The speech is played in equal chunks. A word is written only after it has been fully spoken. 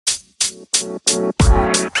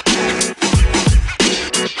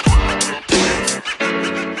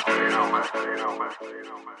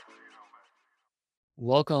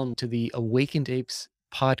Welcome to the Awakened Apes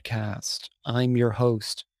podcast. I'm your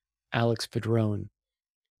host, Alex Padrone.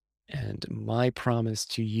 And my promise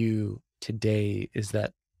to you today is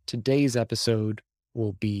that today's episode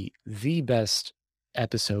will be the best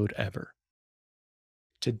episode ever.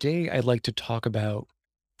 Today, I'd like to talk about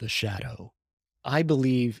the shadow. I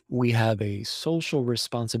believe we have a social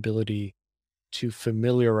responsibility to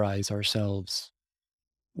familiarize ourselves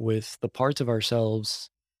with the parts of ourselves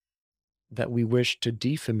that we wish to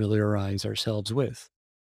defamiliarize ourselves with.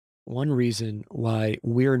 One reason why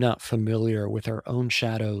we're not familiar with our own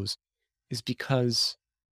shadows is because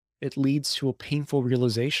it leads to a painful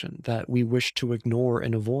realization that we wish to ignore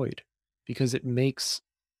and avoid, because it makes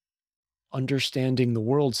understanding the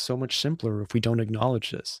world so much simpler if we don't acknowledge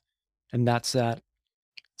this. And that's that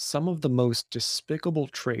some of the most despicable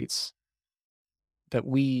traits that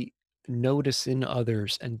we notice in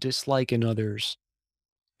others and dislike in others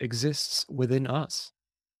exists within us.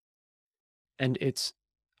 And it's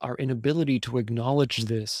our inability to acknowledge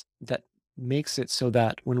this that makes it so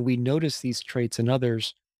that when we notice these traits in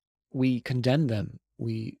others, we condemn them,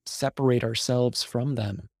 we separate ourselves from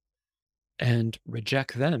them and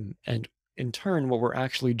reject them. And in turn, what we're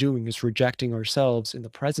actually doing is rejecting ourselves in the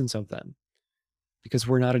presence of them because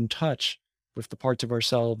we're not in touch with the parts of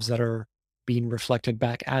ourselves that are being reflected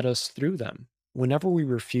back at us through them. Whenever we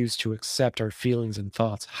refuse to accept our feelings and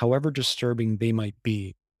thoughts, however disturbing they might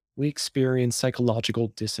be, we experience psychological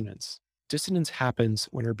dissonance. Dissonance happens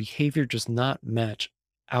when our behavior does not match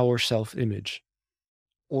our self image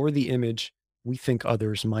or the image we think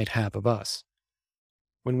others might have of us.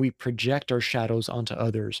 When we project our shadows onto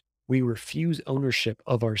others, we refuse ownership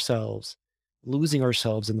of ourselves, losing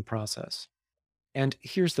ourselves in the process. And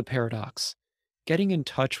here's the paradox: getting in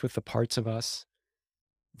touch with the parts of us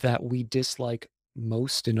that we dislike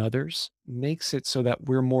most in others makes it so that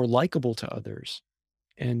we're more likable to others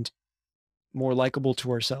and more likable to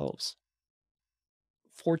ourselves.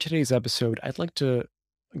 For today's episode, I'd like to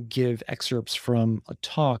give excerpts from a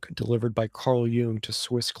talk delivered by Carl Jung to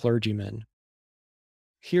Swiss clergymen.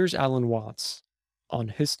 Here's Alan Watts on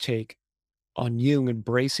his take on Jung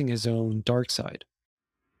embracing his own dark side.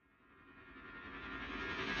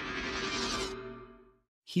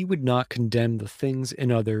 He would not condemn the things in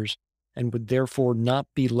others and would therefore not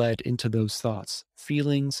be led into those thoughts,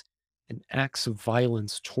 feelings, and acts of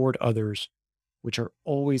violence toward others, which are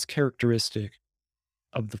always characteristic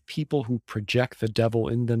of the people who project the devil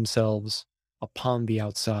in themselves upon the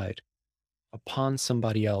outside, upon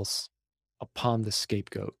somebody else, upon the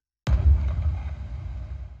scapegoat.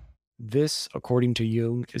 This, according to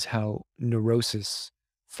Jung, is how neurosis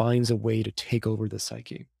finds a way to take over the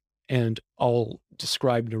psyche. And I'll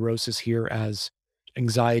describe neurosis here as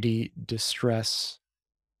anxiety, distress,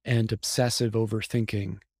 and obsessive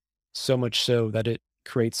overthinking, so much so that it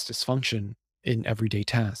creates dysfunction in everyday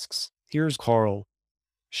tasks. Here's Carl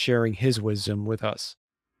sharing his wisdom with us.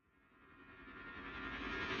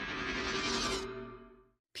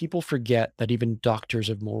 People forget that even doctors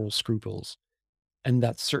have moral scruples, and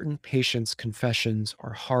that certain patients' confessions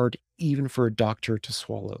are hard even for a doctor to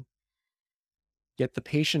swallow. Yet the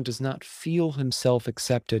patient does not feel himself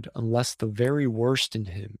accepted unless the very worst in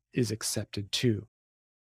him is accepted too.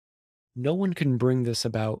 No one can bring this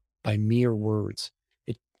about by mere words.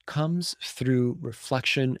 It comes through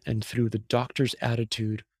reflection and through the doctor's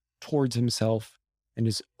attitude towards himself and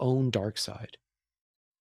his own dark side.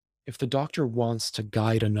 If the doctor wants to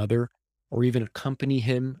guide another or even accompany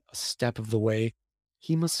him a step of the way,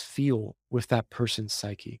 he must feel with that person's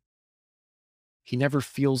psyche. He never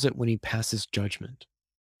feels it when he passes judgment.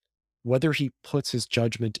 Whether he puts his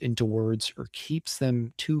judgment into words or keeps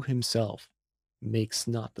them to himself makes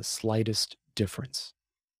not the slightest difference.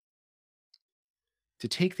 To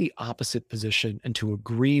take the opposite position and to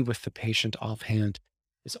agree with the patient offhand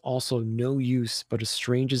is also no use but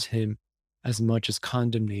estranges him as much as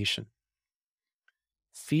condemnation.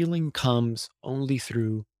 Feeling comes only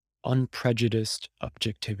through unprejudiced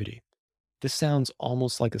objectivity. This sounds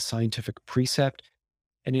almost like a scientific precept,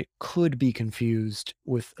 and it could be confused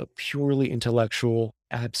with a purely intellectual,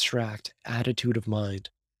 abstract attitude of mind.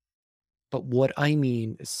 But what I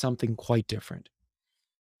mean is something quite different.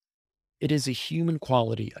 It is a human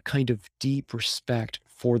quality, a kind of deep respect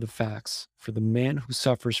for the facts, for the man who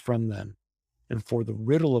suffers from them, and for the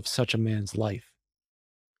riddle of such a man's life.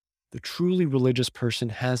 The truly religious person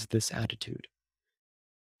has this attitude.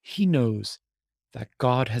 He knows that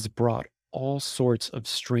God has brought all sorts of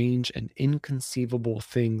strange and inconceivable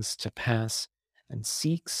things to pass and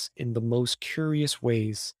seeks in the most curious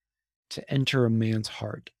ways to enter a man's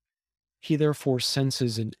heart. He therefore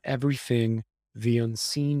senses in everything the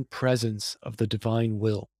unseen presence of the divine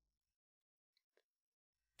will.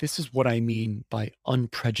 This is what I mean by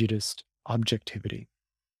unprejudiced objectivity.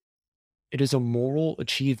 It is a moral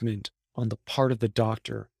achievement on the part of the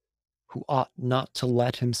doctor who ought not to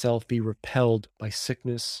let himself be repelled by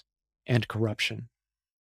sickness and corruption.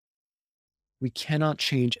 We cannot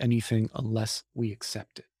change anything unless we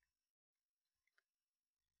accept it.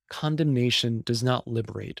 Condemnation does not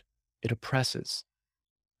liberate, it oppresses.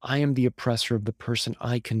 I am the oppressor of the person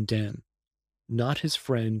I condemn, not his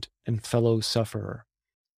friend and fellow sufferer.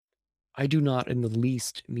 I do not in the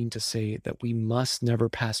least mean to say that we must never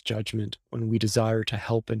pass judgment when we desire to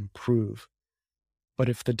help and improve. But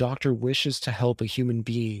if the doctor wishes to help a human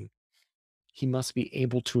being, he must be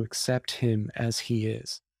able to accept him as he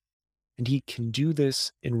is. And he can do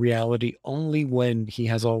this in reality only when he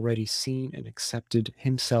has already seen and accepted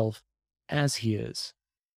himself as he is.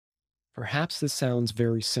 Perhaps this sounds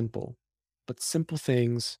very simple, but simple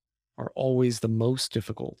things are always the most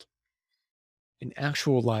difficult. In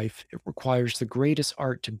actual life, it requires the greatest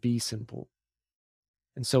art to be simple.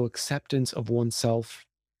 And so acceptance of oneself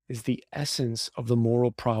is the essence of the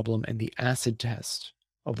moral problem and the acid test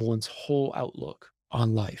of one's whole outlook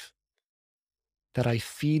on life. That I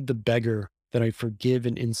feed the beggar, that I forgive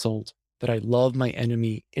an insult, that I love my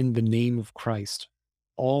enemy in the name of Christ.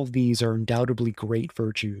 All these are undoubtedly great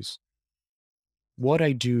virtues. What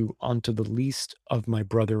I do unto the least of my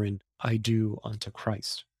brethren, I do unto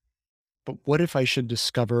Christ. But what if I should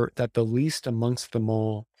discover that the least amongst them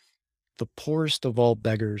all, the poorest of all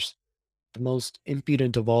beggars, the most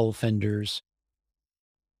impudent of all offenders,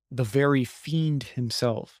 the very fiend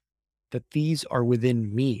himself, that these are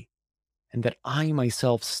within me, and that I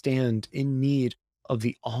myself stand in need of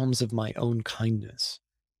the alms of my own kindness,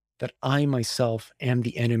 that I myself am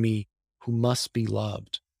the enemy who must be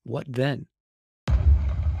loved? What then?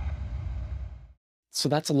 So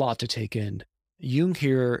that's a lot to take in. Jung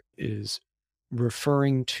here is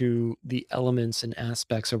referring to the elements and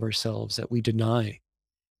aspects of ourselves that we deny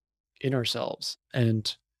in ourselves.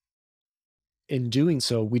 And in doing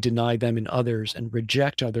so, we deny them in others and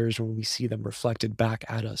reject others when we see them reflected back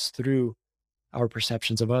at us through our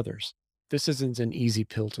perceptions of others. This isn't an easy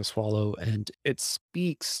pill to swallow, and it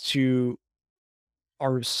speaks to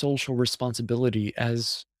our social responsibility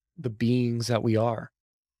as the beings that we are.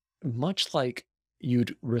 Much like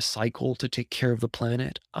you'd recycle to take care of the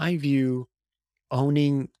planet, I view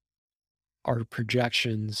owning our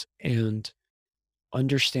projections and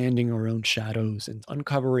understanding our own shadows and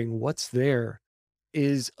uncovering what's there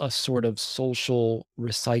is a sort of social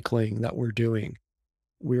recycling that we're doing.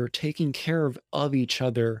 We're taking care of each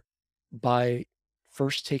other by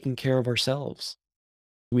first taking care of ourselves.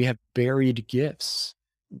 We have buried gifts,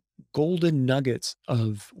 golden nuggets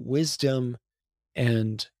of wisdom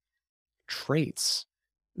and traits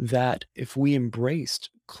that, if we embraced,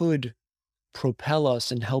 could propel us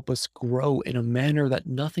and help us grow in a manner that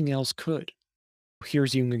nothing else could.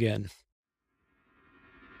 Here's Jung again.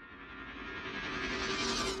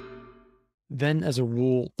 Then, as a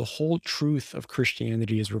rule, the whole truth of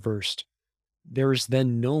Christianity is reversed. There is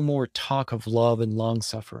then no more talk of love and long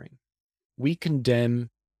suffering. We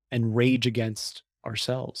condemn and rage against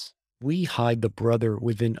ourselves. We hide the brother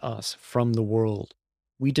within us from the world.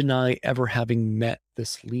 We deny ever having met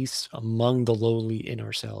this least among the lowly in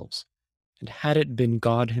ourselves. And had it been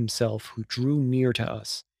God Himself who drew near to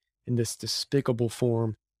us in this despicable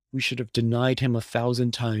form, we should have denied Him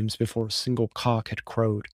 1,000 times before a single cock had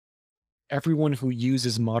crowed. Everyone who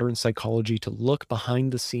uses modern psychology to look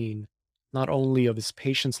behind the scene, not only of his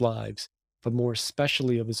patients' lives, but more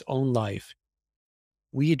especially of his own life,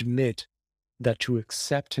 we admit that to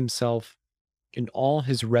accept himself in all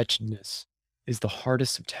his wretchedness is the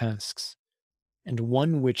hardest of tasks, and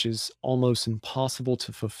one which is almost impossible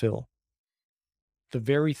to fulfill. The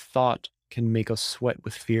very thought can make us sweat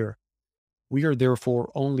with fear. We are therefore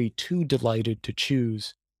only too delighted to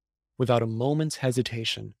choose, without a moment's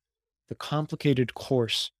hesitation, the complicated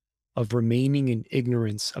course of remaining in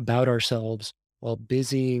ignorance about ourselves while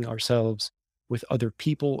busying ourselves with other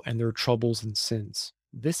people and their troubles and sins.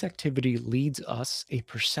 This activity leads us a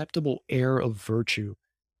perceptible air of virtue,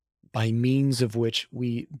 by means of which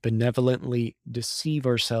we benevolently deceive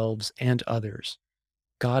ourselves and others.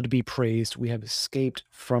 God be praised, we have escaped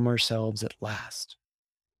from ourselves at last.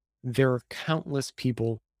 There are countless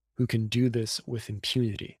people who can do this with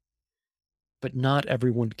impunity, but not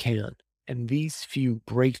everyone can, and these few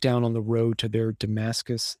break down on the road to their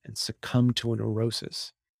Damascus and succumb to a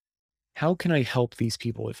neurosis. How can I help these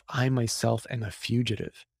people if I myself am a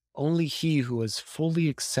fugitive? Only he who has fully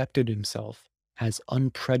accepted himself has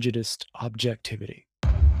unprejudiced objectivity.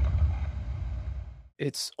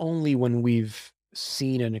 It's only when we've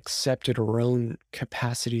seen and accepted our own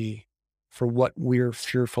capacity for what we're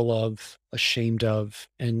fearful of, ashamed of,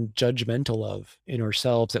 and judgmental of in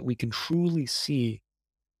ourselves that we can truly see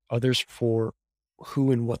others for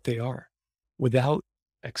who and what they are. Without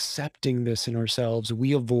accepting this in ourselves,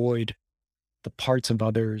 we avoid the parts of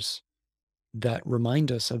others that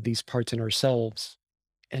remind us of these parts in ourselves.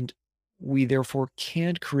 And we therefore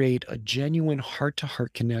can't create a genuine heart to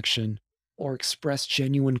heart connection or express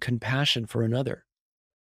genuine compassion for another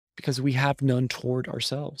because we have none toward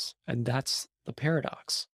ourselves. And that's the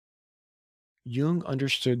paradox. Jung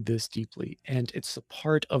understood this deeply, and it's a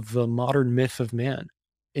part of the modern myth of man,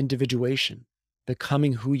 individuation,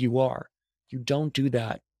 becoming who you are. You don't do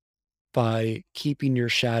that by keeping your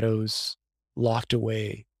shadows locked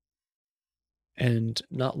away and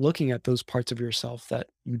not looking at those parts of yourself that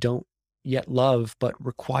you don't yet love, but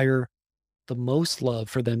require the most love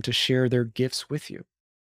for them to share their gifts with you.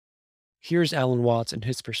 Here's Alan Watts and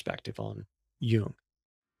his perspective on Jung.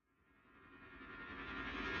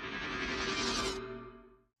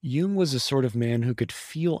 Jung was a sort of man who could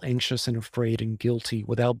feel anxious and afraid and guilty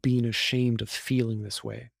without being ashamed of feeling this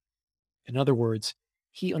way. In other words,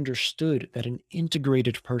 he understood that an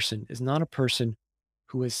integrated person is not a person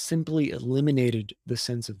who has simply eliminated the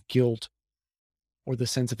sense of guilt or the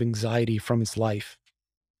sense of anxiety from his life,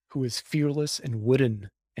 who is fearless and wooden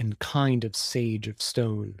and kind of sage of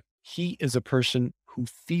stone. He is a person who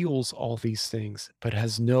feels all these things, but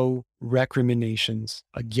has no recriminations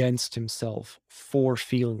against himself for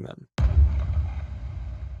feeling them.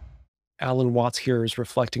 Alan Watts here is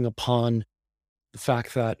reflecting upon the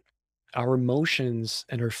fact that our emotions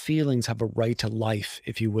and our feelings have a right to life,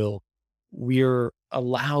 if you will. We're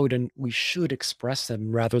allowed and we should express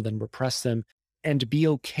them rather than repress them and be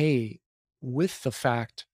okay with the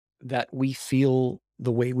fact that we feel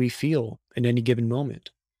the way we feel in any given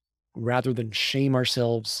moment rather than shame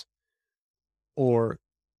ourselves or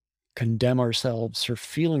condemn ourselves for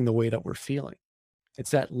feeling the way that we're feeling.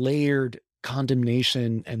 It's that layered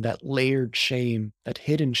condemnation and that layered shame, that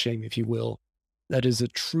hidden shame, if you will, that is a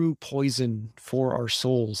true poison for our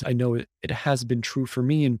souls. I know it has been true for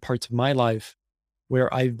me in parts of my life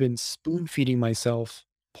where I've been spoon feeding myself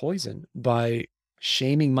poison by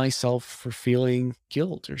shaming myself for feeling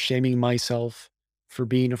guilt or shaming myself for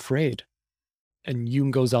being afraid. And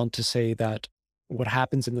Jung goes on to say that what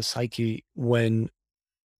happens in the psyche when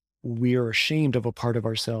we are ashamed of a part of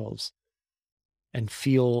ourselves and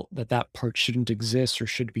feel that that part shouldn't exist or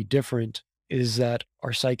should be different is that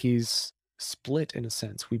our psyches split in a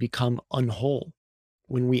sense. We become unwhole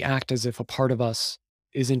when we act as if a part of us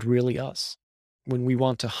isn't really us, when we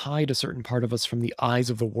want to hide a certain part of us from the eyes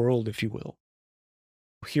of the world, if you will.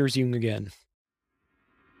 Here's Jung again.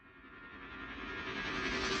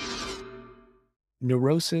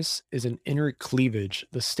 Neurosis is an inner cleavage,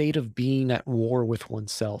 the state of being at war with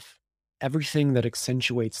oneself. Everything that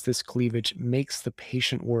accentuates this cleavage makes the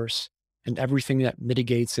patient worse, and everything that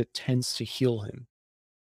mitigates it tends to heal him.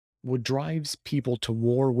 What drives people to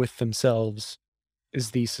war with themselves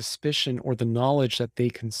is the suspicion or the knowledge that they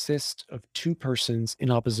consist of two persons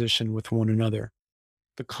in opposition with one another.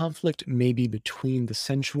 The conflict may be between the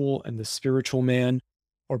sensual and the spiritual man,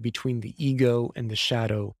 or between the ego and the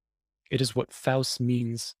shadow. It is what Faust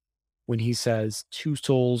means when he says, "Two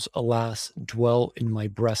souls, alas, dwell in my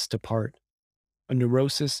breast apart." A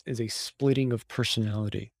neurosis is a splitting of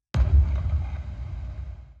personality.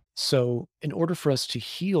 So, in order for us to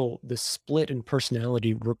heal, this split in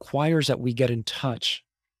personality requires that we get in touch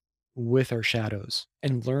with our shadows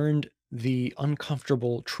and learn the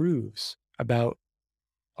uncomfortable truths about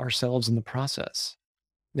ourselves in the process.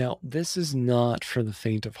 Now, this is not for the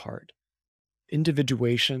faint of heart.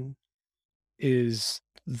 Individuation is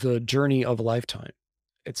the journey of a lifetime.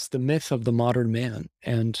 It's the myth of the modern man,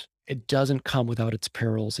 and it doesn't come without its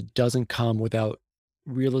perils. It doesn't come without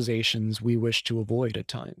realizations we wish to avoid at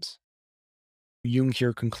times. Jung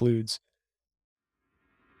here concludes,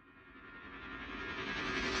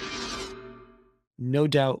 no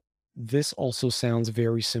doubt this also sounds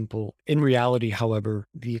very simple. In reality, however,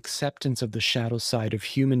 the acceptance of the shadow side of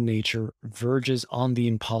human nature verges on the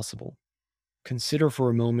impossible. Consider for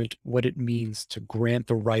a moment what it means to grant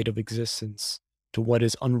the right of existence to what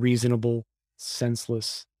is unreasonable,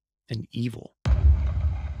 senseless, and evil.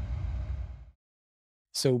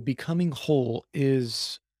 So, becoming whole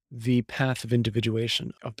is the path of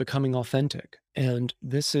individuation, of becoming authentic. And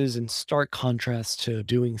this is in stark contrast to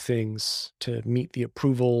doing things to meet the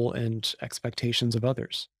approval and expectations of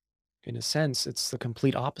others. In a sense, it's the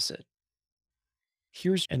complete opposite.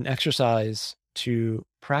 Here's an exercise to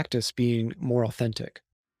practice being more authentic.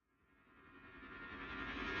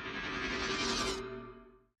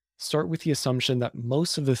 Start with the assumption that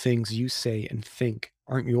most of the things you say and think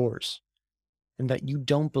aren't yours, and that you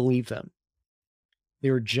don't believe them. They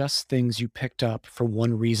are just things you picked up for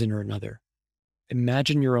one reason or another.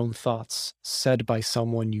 Imagine your own thoughts said by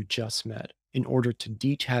someone you just met in order to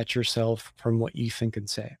detach yourself from what you think and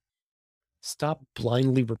say. Stop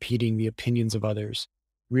blindly repeating the opinions of others.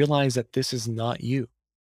 Realize that this is not you.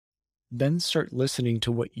 Then start listening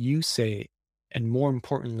to what you say, and more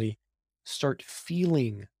importantly, start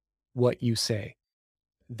feeling what you say.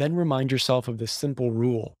 Then remind yourself of this simple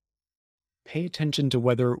rule. Pay attention to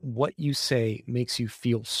whether what you say makes you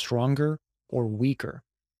feel stronger or weaker.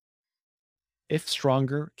 If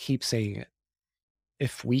stronger, keep saying it.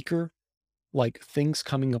 If weaker, like things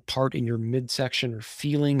coming apart in your midsection or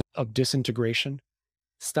feeling of disintegration,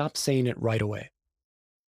 stop saying it right away.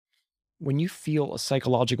 When you feel a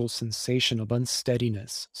psychological sensation of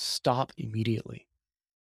unsteadiness, stop immediately.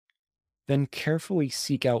 Then carefully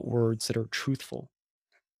seek out words that are truthful.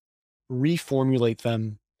 Reformulate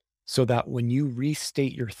them so that when you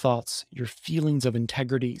restate your thoughts, your feelings of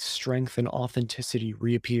integrity, strength, and authenticity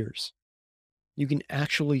reappears. You can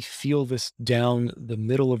actually feel this down the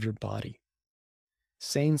middle of your body.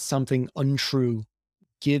 Saying something untrue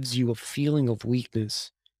gives you a feeling of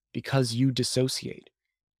weakness because you dissociate.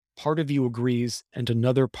 Part of you agrees and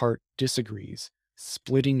another part disagrees,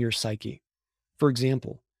 splitting your psyche. For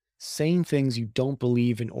example, saying things you don't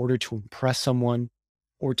believe in order to impress someone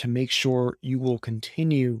or to make sure you will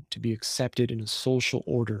continue to be accepted in a social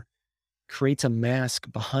order creates a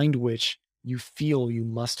mask behind which you feel you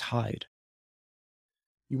must hide.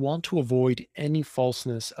 You want to avoid any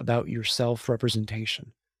falseness about your self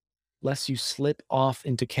representation, lest you slip off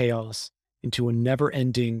into chaos, into a never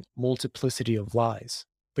ending multiplicity of lies.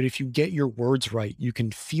 But if you get your words right, you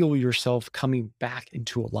can feel yourself coming back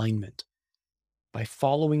into alignment. By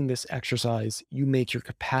following this exercise, you make your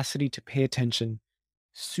capacity to pay attention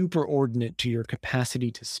superordinate to your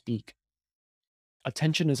capacity to speak.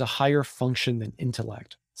 Attention is a higher function than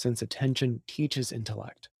intellect, since attention teaches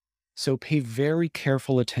intellect. So pay very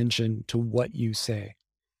careful attention to what you say.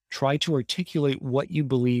 Try to articulate what you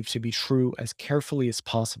believe to be true as carefully as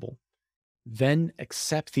possible. Then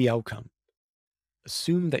accept the outcome.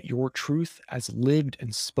 Assume that your truth as lived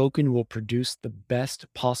and spoken will produce the best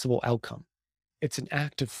possible outcome. It's an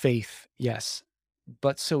act of faith, yes,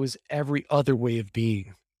 but so is every other way of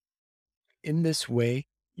being. In this way,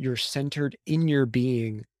 you're centered in your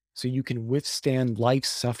being so you can withstand life's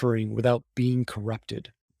suffering without being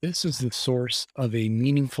corrupted. This is the source of a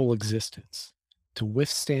meaningful existence. To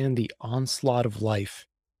withstand the onslaught of life,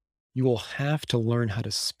 you will have to learn how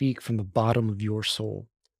to speak from the bottom of your soul.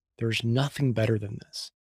 There's nothing better than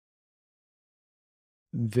this.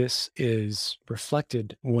 This is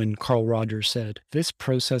reflected when Carl Rogers said, "This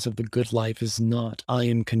process of the good life is not, I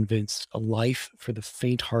am convinced, a life for the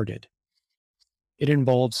faint-hearted. It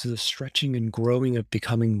involves the stretching and growing of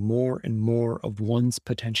becoming more and more of one's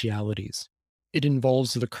potentialities. It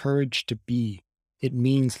involves the courage to be. It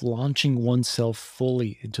means launching oneself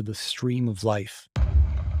fully into the stream of life."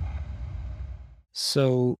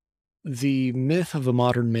 So, the myth of the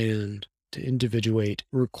modern man to individuate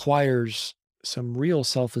requires some real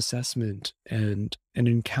self assessment and an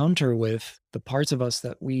encounter with the parts of us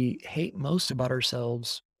that we hate most about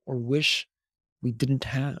ourselves or wish we didn't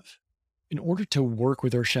have. In order to work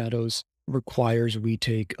with our shadows requires we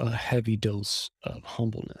take a heavy dose of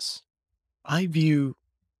humbleness. I view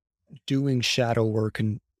doing shadow work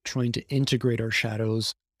and trying to integrate our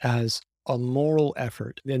shadows as a moral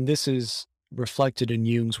effort. And this is reflected in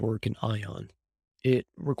Jung's work in Ion. It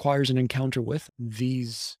requires an encounter with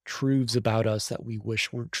these truths about us that we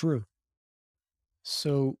wish weren't true.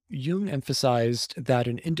 So Jung emphasized that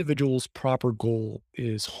an individual's proper goal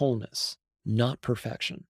is wholeness, not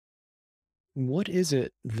perfection. What is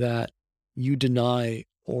it that you deny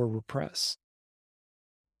or repress?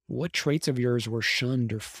 What traits of yours were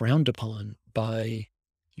shunned or frowned upon by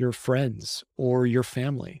your friends or your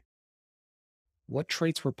family? What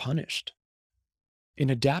traits were punished? In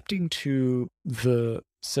adapting to the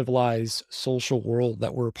civilized social world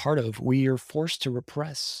that we're a part of, we are forced to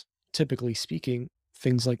repress, typically speaking,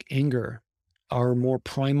 things like anger, our more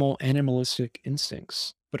primal animalistic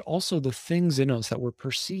instincts, but also the things in us that were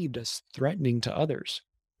perceived as threatening to others.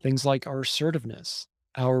 Things like our assertiveness,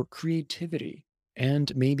 our creativity,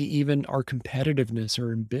 and maybe even our competitiveness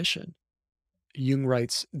or ambition. Jung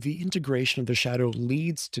writes, the integration of the shadow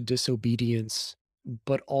leads to disobedience,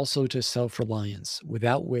 but also to self reliance,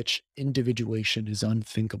 without which individuation is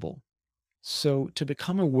unthinkable. So, to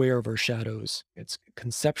become aware of our shadows, it's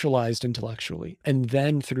conceptualized intellectually. And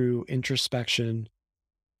then through introspection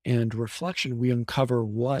and reflection, we uncover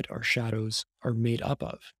what our shadows are made up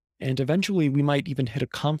of. And eventually, we might even hit a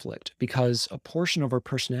conflict because a portion of our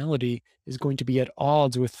personality is going to be at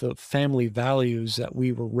odds with the family values that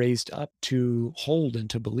we were raised up to hold and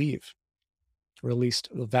to believe, or at least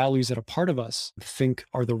the values that a part of us think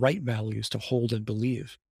are the right values to hold and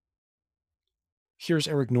believe. Here's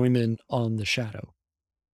Eric Neumann on the shadow.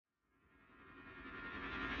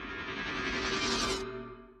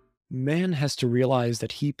 Man has to realize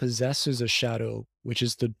that he possesses a shadow, which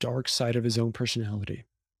is the dark side of his own personality,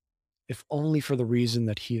 if only for the reason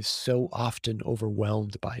that he is so often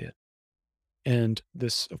overwhelmed by it. And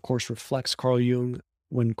this, of course, reflects Carl Jung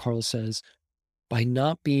when Carl says, by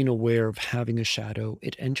not being aware of having a shadow,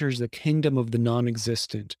 it enters the kingdom of the non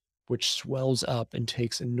existent, which swells up and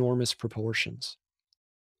takes enormous proportions.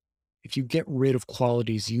 If you get rid of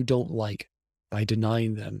qualities you don't like by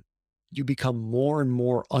denying them, you become more and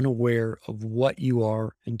more unaware of what you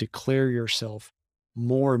are and declare yourself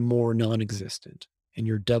more and more non existent, and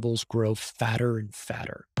your devils grow fatter and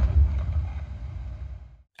fatter.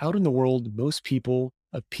 Out in the world, most people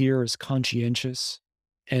appear as conscientious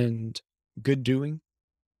and good doing,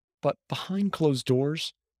 but behind closed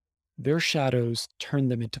doors, their shadows turn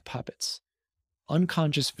them into puppets,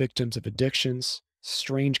 unconscious victims of addictions,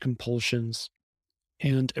 strange compulsions,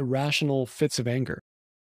 and irrational fits of anger.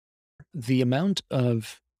 The amount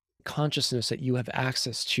of consciousness that you have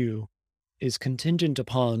access to is contingent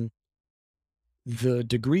upon the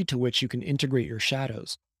degree to which you can integrate your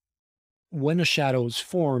shadows. When a shadow is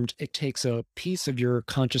formed, it takes a piece of your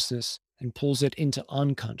consciousness and pulls it into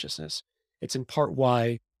unconsciousness. It's in part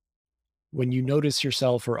why when you notice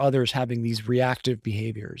yourself or others having these reactive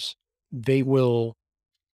behaviors, they will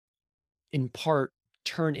in part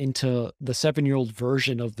turn into the 7-year-old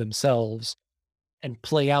version of themselves and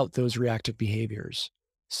play out those reactive behaviors,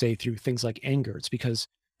 say through things like anger. It's because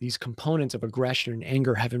these components of aggression and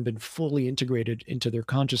anger haven't been fully integrated into their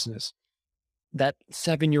consciousness. That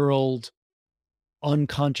 7-year-old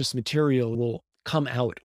unconscious material will come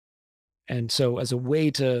out. And so, as a way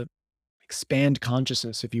to expand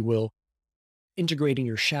consciousness, if you will, integrating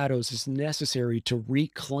your shadows is necessary to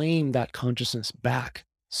reclaim that consciousness back.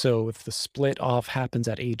 So, if the split off happens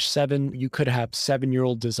at age 7, you could have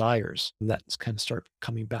 7-year-old desires that kind of start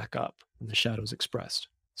coming back up when the shadows expressed.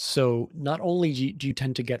 So, not only do you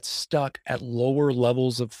tend to get stuck at lower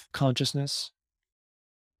levels of consciousness,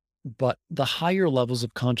 but the higher levels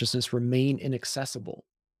of consciousness remain inaccessible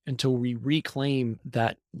until we reclaim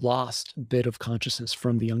that lost bit of consciousness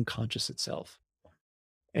from the unconscious itself.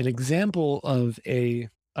 An example of a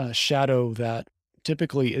shadow that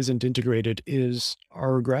typically isn't integrated is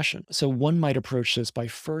our aggression. So one might approach this by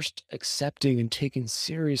first accepting and taking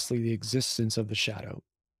seriously the existence of the shadow,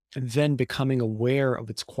 and then becoming aware of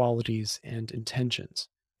its qualities and intentions,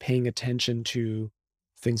 paying attention to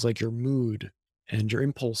things like your mood and your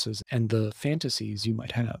impulses and the fantasies you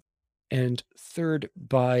might have. And third,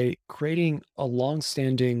 by creating a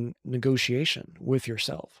long-standing negotiation with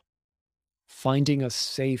yourself, finding a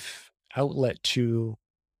safe outlet to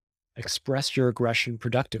express your aggression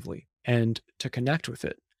productively and to connect with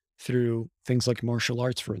it through things like martial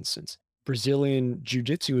arts, for instance. Brazilian Jiu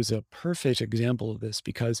Jitsu is a perfect example of this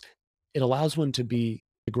because it allows one to be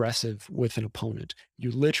aggressive with an opponent.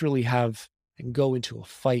 You literally have and go into a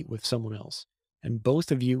fight with someone else, and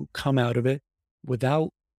both of you come out of it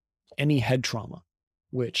without any head trauma,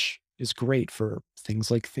 which is great for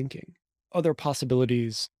things like thinking. Other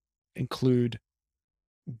possibilities include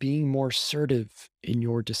being more assertive in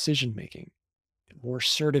your decision making, more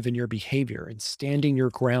assertive in your behavior, and standing your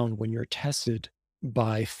ground when you're tested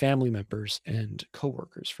by family members and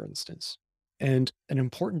coworkers, for instance. And an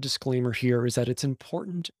important disclaimer here is that it's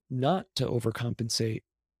important not to overcompensate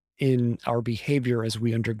in our behavior as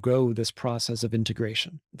we undergo this process of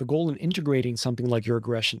integration. The goal in integrating something like your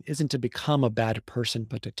aggression isn't to become a bad person,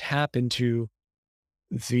 but to tap into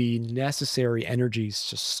the necessary energies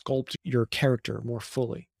to sculpt your character more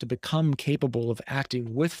fully, to become capable of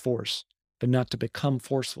acting with force, but not to become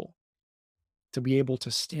forceful, to be able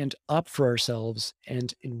to stand up for ourselves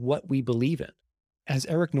and in what we believe in. As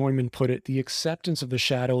Eric Neumann put it, the acceptance of the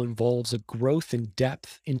shadow involves a growth in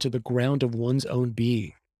depth into the ground of one's own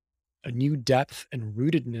being. A new depth and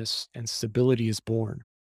rootedness and stability is born.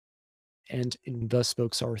 And in thus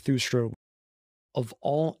spoke Zarathustra, Of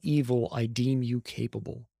all evil I deem you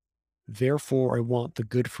capable. Therefore I want the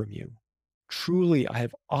good from you. Truly I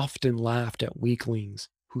have often laughed at weaklings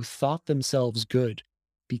who thought themselves good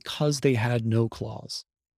because they had no claws.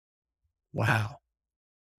 Wow.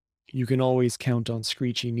 You can always count on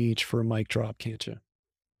Screechy Nietzsche for a mic drop, can't you?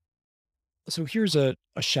 So here's a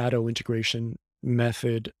shadow integration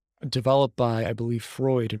method developed by, I believe,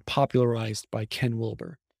 Freud and popularized by Ken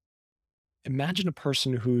Wilber. Imagine a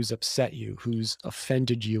person who's upset you, who's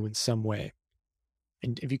offended you in some way.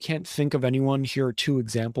 And if you can't think of anyone, here are two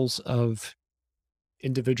examples of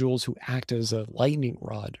individuals who act as a lightning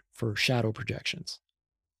rod for shadow projections: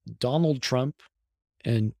 Donald Trump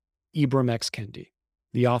and Ibram X. Kendi,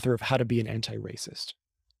 the author of How to Be an Anti-Racist.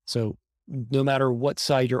 So no matter what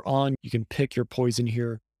side you're on, you can pick your poison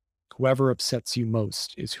here. Whoever upsets you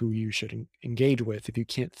most is who you should engage with if you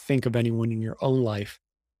can't think of anyone in your own life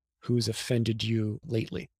who's offended you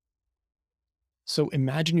lately. So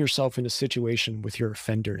imagine yourself in a situation with your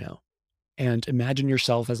offender now, and imagine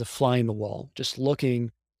yourself as a fly in the wall, just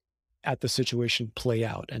looking at the situation play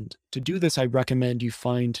out. And to do this, I recommend you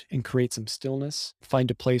find and create some stillness, find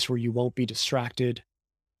a place where you won't be distracted,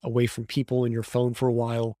 away from people and your phone for a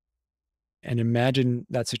while, and imagine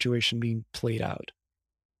that situation being played out.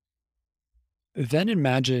 Then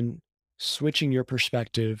imagine switching your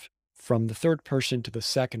perspective from the third person to the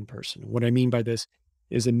second person. What I mean by this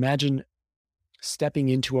is imagine stepping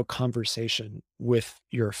into a conversation with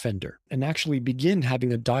your offender and actually begin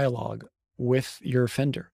having a dialogue with your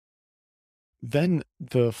offender. Then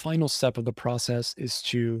the final step of the process is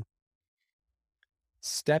to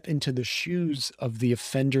step into the shoes of the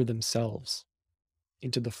offender themselves,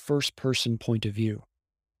 into the first person point of view.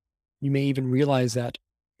 You may even realize that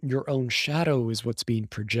your own shadow is what's being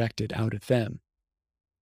projected out at them.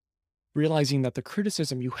 Realizing that the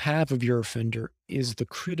criticism you have of your offender is the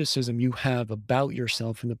criticism you have about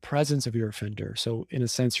yourself in the presence of your offender. So, in a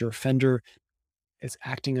sense, your offender is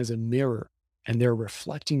acting as a mirror and they're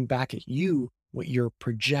reflecting back at you what you're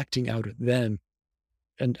projecting out at them.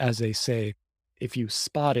 And as they say, if you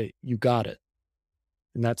spot it, you got it.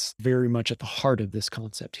 And that's very much at the heart of this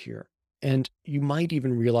concept here. And you might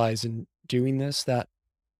even realize in doing this that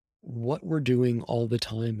what we're doing all the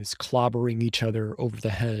time is clobbering each other over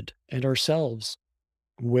the head and ourselves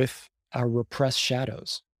with our repressed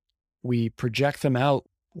shadows. We project them out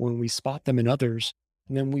when we spot them in others,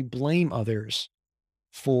 and then we blame others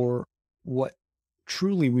for what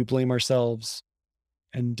truly we blame ourselves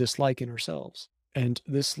and dislike in ourselves. And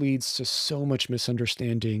this leads to so much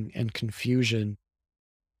misunderstanding and confusion.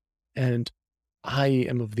 And I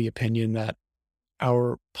am of the opinion that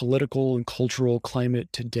our political and cultural climate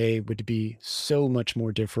today would be so much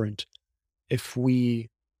more different if we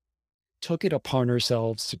took it upon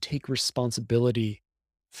ourselves to take responsibility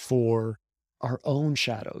for our own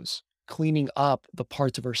shadows, cleaning up the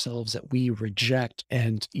parts of ourselves that we reject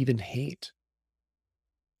and even hate.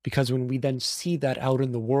 Because when we then see that out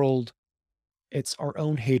in the world, it's our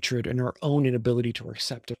own hatred and our own inability to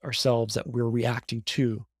accept ourselves that we're reacting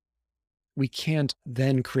to. We can't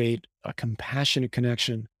then create a compassionate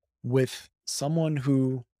connection with someone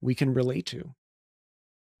who we can relate to.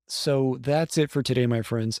 So that's it for today, my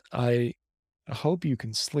friends. I hope you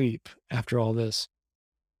can sleep after all this.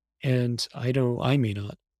 And I know I may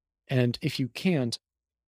not. And if you can't,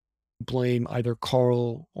 blame either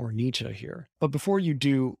Carl or Nietzsche here. But before you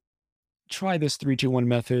do, try this 3-2-1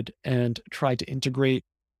 method and try to integrate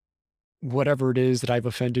whatever it is that I've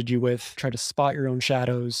offended you with. Try to spot your own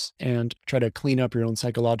shadows and try to clean up your own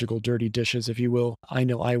psychological dirty dishes, if you will. I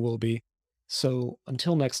know I will be. So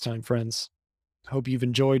until next time, friends, hope you've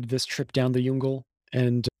enjoyed this trip down the Jungle,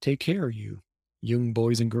 and take care, you young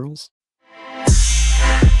boys and girls.